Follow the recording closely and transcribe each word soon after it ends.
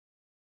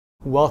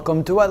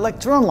Welcome to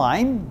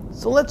ilectureonline.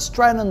 So let's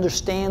try to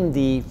understand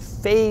the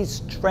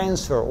phase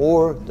transfer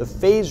or the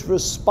phase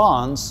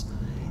response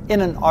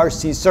in an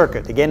RC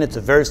circuit. Again, it's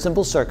a very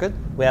simple circuit.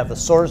 We have a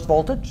source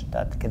voltage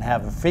that can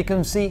have a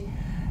frequency,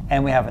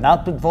 and we have an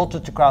output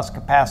voltage across a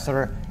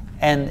capacitor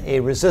and a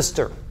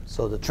resistor.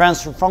 So the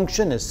transfer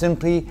function is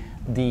simply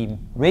the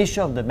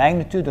ratio of the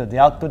magnitude of the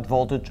output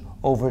voltage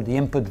over the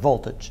input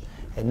voltage.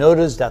 And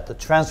notice that the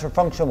transfer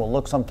function will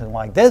look something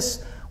like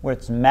this, where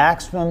it's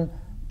maximum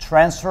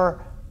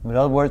transfer. In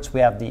other words, we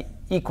have the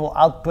equal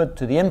output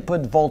to the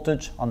input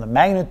voltage on the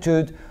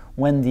magnitude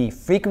when the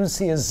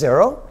frequency is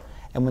 0,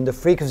 and when the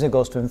frequency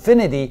goes to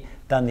infinity,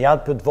 then the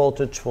output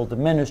voltage will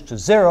diminish to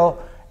 0,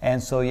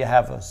 and so you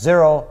have a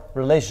 0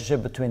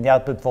 relationship between the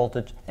output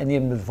voltage and the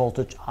input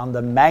voltage on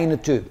the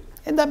magnitude.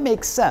 And that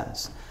makes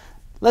sense.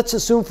 Let's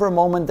assume for a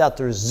moment that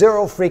there's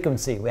 0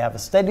 frequency. We have a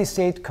steady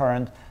state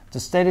current. The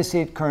steady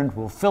state current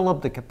will fill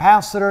up the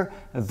capacitor.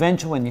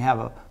 Eventually, when you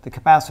have the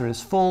capacitor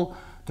is full,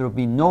 there will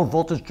be no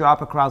voltage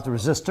drop across the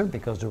resistor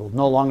because there will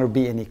no longer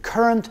be any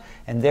current,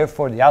 and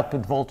therefore the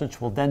output voltage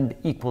will then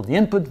equal the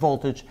input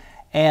voltage,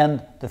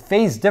 and the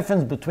phase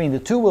difference between the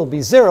two will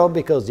be 0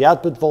 because the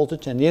output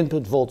voltage and the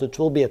input voltage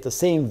will be at the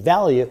same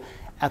value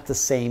at the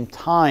same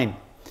time.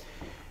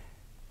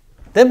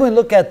 Then we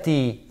look at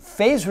the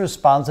phase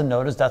response and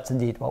notice that's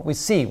indeed what we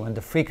see. When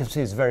the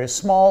frequency is very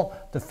small,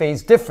 the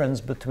phase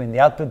difference between the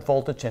output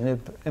voltage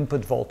and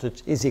input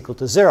voltage is equal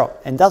to 0.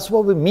 And that's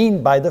what we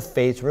mean by the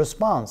phase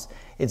response.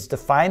 It's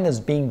defined as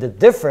being the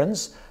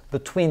difference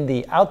between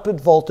the output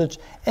voltage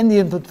and the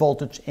input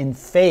voltage in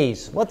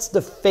phase. What's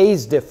the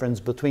phase difference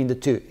between the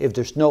two? If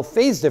there's no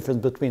phase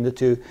difference between the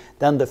two,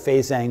 then the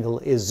phase angle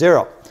is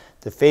 0.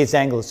 The phase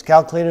angle is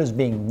calculated as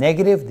being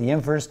negative the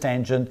inverse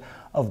tangent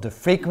of the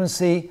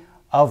frequency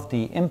of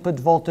the input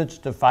voltage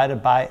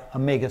divided by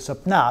omega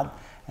sub naught.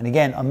 And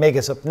again,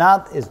 omega sub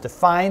naught is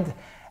defined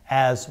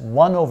as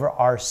 1 over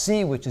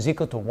RC, which is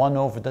equal to 1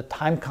 over the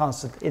time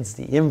constant. It's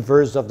the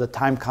inverse of the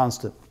time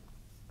constant.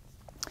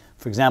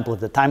 For example,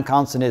 if the time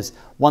constant is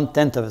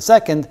 1/10 of a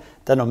second,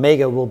 then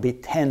omega will be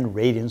 10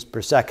 radians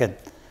per second.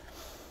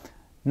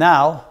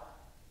 Now,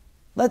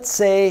 let's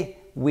say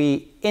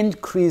we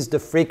increase the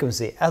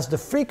frequency. As the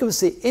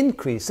frequency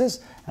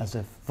increases, as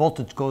the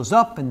voltage goes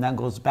up and then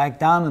goes back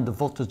down, and the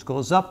voltage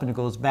goes up and it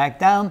goes back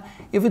down,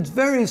 if it's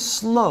very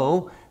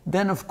slow,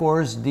 then of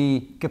course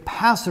the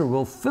capacitor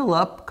will fill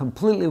up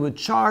completely with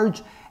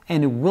charge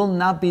and it will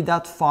not be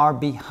that far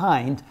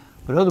behind.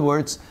 But in other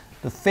words,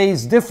 the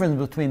phase difference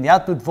between the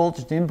output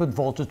voltage and the input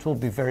voltage will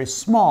be very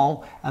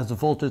small. As the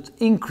voltage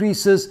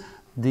increases,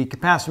 the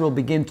capacitor will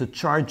begin to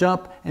charge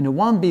up, and it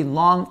won't be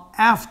long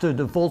after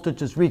the voltage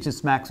has reached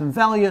its maximum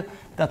value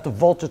that the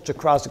voltage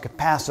across the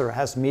capacitor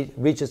has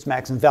reached its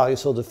maximum value,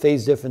 so the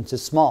phase difference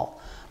is small.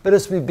 But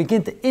as we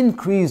begin to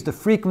increase the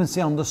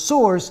frequency on the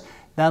source,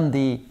 then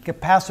the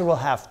capacitor will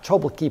have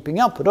trouble keeping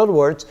up. In other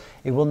words,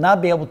 it will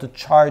not be able to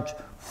charge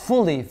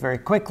fully very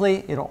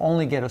quickly. It'll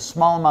only get a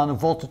small amount of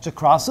voltage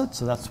across it,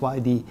 so that's why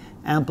the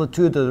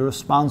amplitude of the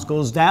response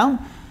goes down.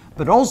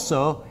 But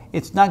also,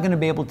 it's not going to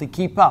be able to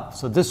keep up.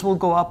 So this will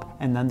go up,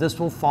 and then this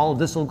will follow,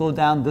 this will go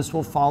down, this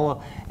will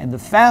follow. And the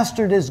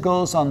faster this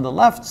goes on the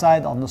left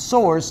side, on the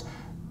source,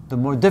 the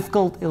more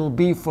difficult it will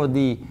be for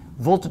the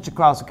voltage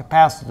across the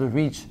capacitor to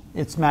reach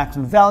its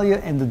maximum value,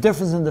 and the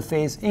difference in the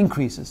phase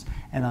increases.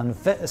 And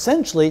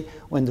essentially,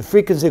 when the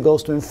frequency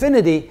goes to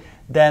infinity,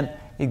 then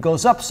it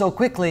goes up so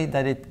quickly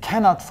that it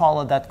cannot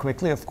follow that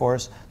quickly. Of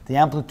course, the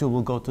amplitude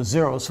will go to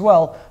 0 as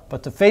well,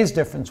 but the phase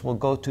difference will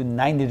go to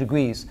 90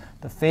 degrees.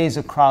 The phase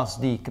across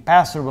the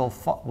capacitor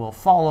will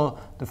follow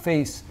the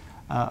phase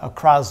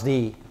across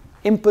the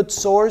input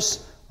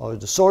source or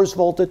the source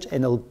voltage,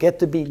 and it'll get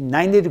to be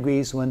 90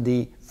 degrees when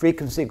the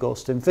frequency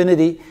goes to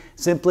infinity.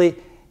 Simply,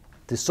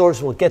 the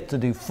source will get to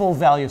the full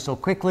value so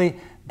quickly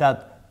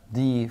that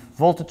the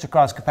voltage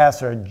across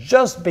capacitor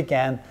just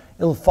began.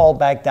 It'll fall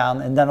back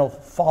down, and then it'll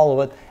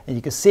follow it. And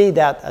you can see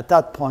that at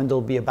that point,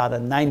 there'll be about a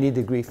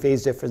 90-degree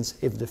phase difference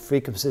if the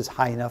frequency is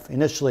high enough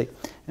initially.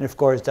 And of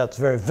course, that's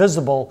very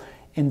visible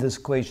in this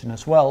equation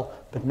as well.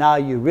 But now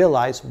you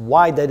realize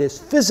why that is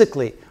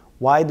physically,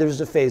 why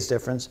there's a phase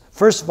difference.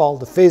 First of all,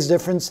 the phase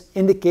difference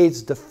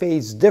indicates the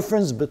phase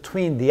difference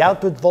between the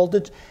output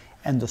voltage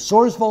and the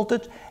source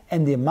voltage.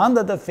 And the amount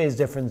of the phase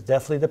difference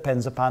definitely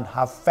depends upon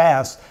how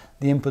fast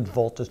the input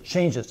voltage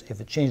changes.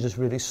 If it changes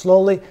really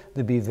slowly,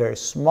 there'll be a very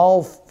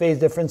small phase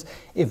difference.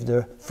 If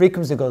the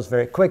frequency goes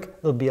very quick,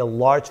 there'll be a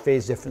large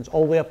phase difference,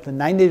 all the way up to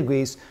 90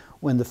 degrees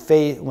when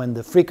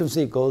the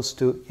frequency goes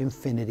to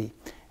infinity.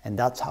 And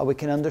that's how we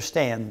can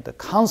understand the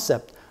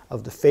concept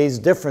of the phase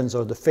difference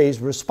or the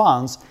phase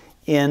response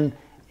in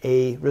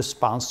a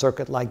response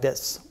circuit like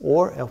this,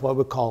 or what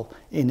we call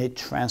in a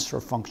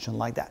transfer function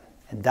like that.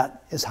 And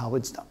that is how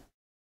it's done.